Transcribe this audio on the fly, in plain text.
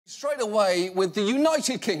Straight away with the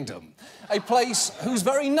United Kingdom, a place whose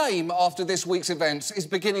very name after this week's events is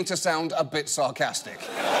beginning to sound a bit sarcastic.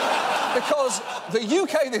 Because the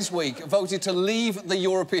UK this week voted to leave the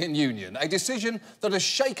European Union, a decision that has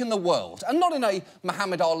shaken the world, and not in a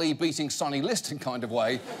Muhammad Ali beating Sonny Liston kind of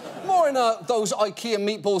way, more in a those IKEA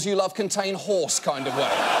meatballs you love contain horse kind of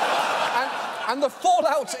way. And the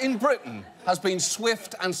fallout in Britain has been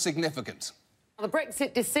swift and significant. The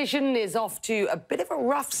Brexit decision is off to a bit of a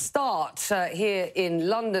rough start here in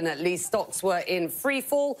London, at least. Stocks were in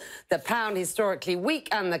freefall, the pound historically weak,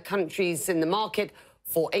 and the country's in the market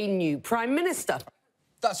for a new Prime Minister.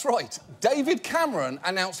 That's right. David Cameron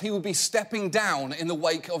announced he would be stepping down in the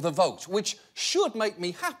wake of the vote, which should make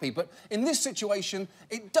me happy, but in this situation,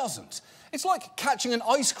 it doesn't. It's like catching an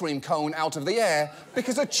ice cream cone out of the air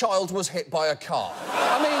because a child was hit by a car.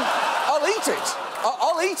 I mean, I'll eat it.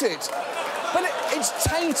 I'll eat it. But it's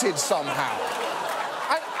tainted somehow.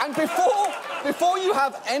 And before you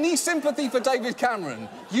have any sympathy for David Cameron,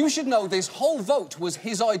 you should know this whole vote was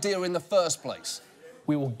his idea in the first place.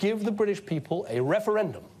 We will give the British people a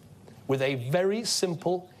referendum with a very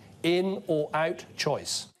simple in or out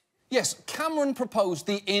choice. Yes, Cameron proposed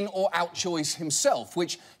the in or out choice himself,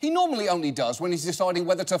 which he normally only does when he's deciding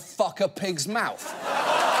whether to fuck a pig's mouth.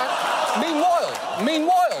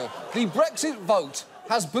 Meanwhile, the Brexit vote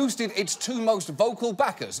has boosted its two most vocal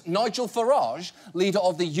backers, Nigel Farage, leader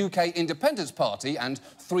of the UK Independence Party and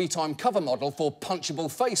three-time cover model for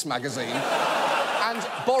Punchable Face magazine, and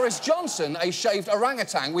Boris Johnson, a shaved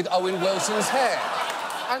orangutan with Owen Wilson's hair.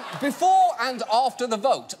 And before and after the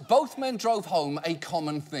vote, both men drove home a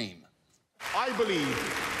common theme. I believe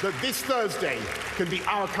that this Thursday can be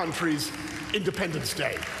our country's Independence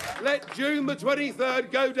Day. Let June the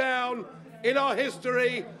 23rd go down in our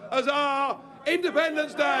history as our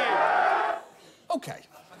Independence Day! OK.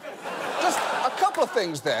 Just a couple of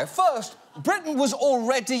things there. First, Britain was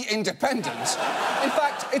already independent. In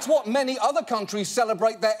fact, it's what many other countries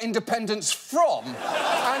celebrate their independence from.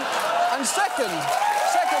 And second,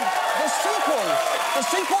 the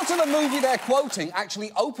sequel to the movie they're quoting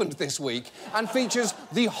actually opened this week and features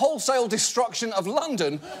the wholesale destruction of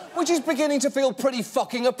London, which is beginning to feel pretty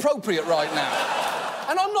fucking appropriate right now.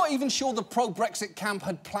 And I'm not even sure the pro-Brexit camp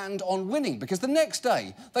had planned on winning, because the next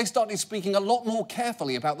day they started speaking a lot more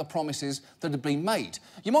carefully about the promises that had been made.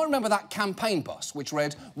 You might remember that campaign bus, which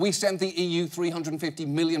read, "We send the EU £350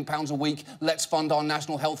 million a week, let's fund our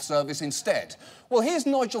National Health Service instead." Well, here's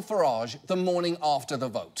Nigel Farage the morning after the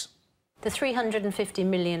vote. The £350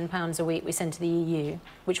 million a week we send to the EU,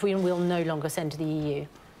 which we will no longer send to the EU,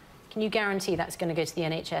 can you guarantee that's going to go to the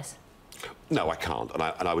NHS? No, I can't, and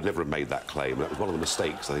I would never have made that claim. That was one of the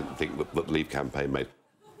mistakes, I think that the Leave campaign made.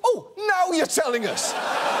 Oh, now you're telling us!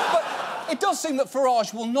 But it does seem that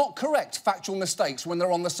Farage will not correct factual mistakes when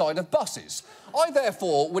they're on the side of buses. I,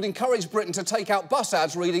 therefore, would encourage Britain to take out bus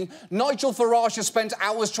ads reading, "Nigel Farage has spent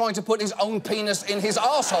hours trying to put his own penis in his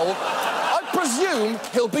arsehole." I presume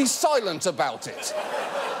he'll be silent about it.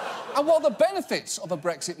 And while the benefits of a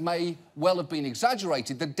Brexit may well have been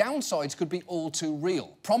exaggerated, the downsides could be all too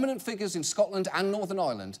real. Prominent figures in Scotland and Northern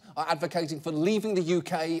Ireland are advocating for leaving the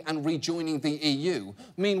UK and rejoining the EU.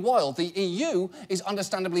 Meanwhile, the EU is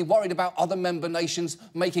understandably worried about other member nations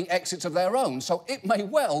making exits of their own, so it may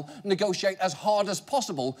well negotiate as hard as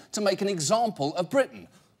possible to make an example of Britain.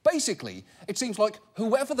 Basically, it seems like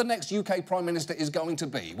whoever the next UK Prime Minister is going to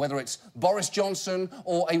be, whether it's Boris Johnson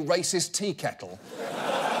or a racist tea kettle,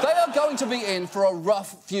 they are going to be in for a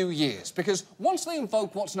rough few years, because once they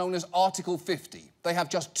invoke what's known as Article 50, they have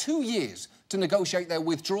just 2 years to negotiate their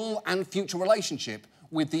withdrawal and future relationship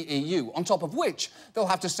with the EU, on top of which they'll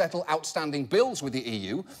have to settle outstanding bills with the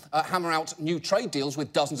EU, hammer out new trade deals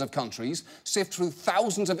with dozens of countries, sift through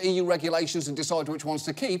thousands of EU regulations and decide which ones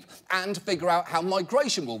to keep, and figure out how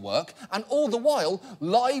migration will work, and all the while,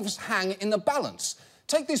 lives hang in the balance.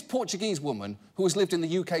 Take this Portuguese woman who has lived in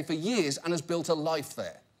the UK for years and has built a life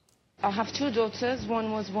there. I have two daughters.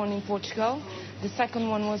 One was born in Portugal, the second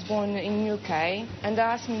one was born in UK, and they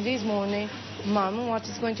asked me this morning, "Mum, what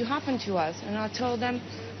is going to happen to us?" And I told them,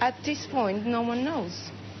 at this point, no one knows.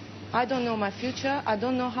 I don't know my future. I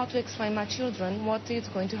don't know how to explain my children what is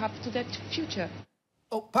going to happen to their future.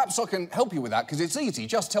 Oh, perhaps I can help you with that, because it's easy.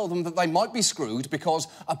 Just tell them that they might be screwed because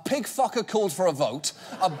a pig fucker called for a vote,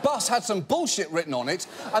 a bus had some bullshit written on it,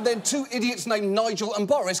 and then two idiots named Nigel and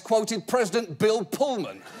Boris quoted President Bill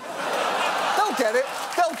Pullman. They'll get it.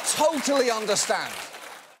 They'll totally understand.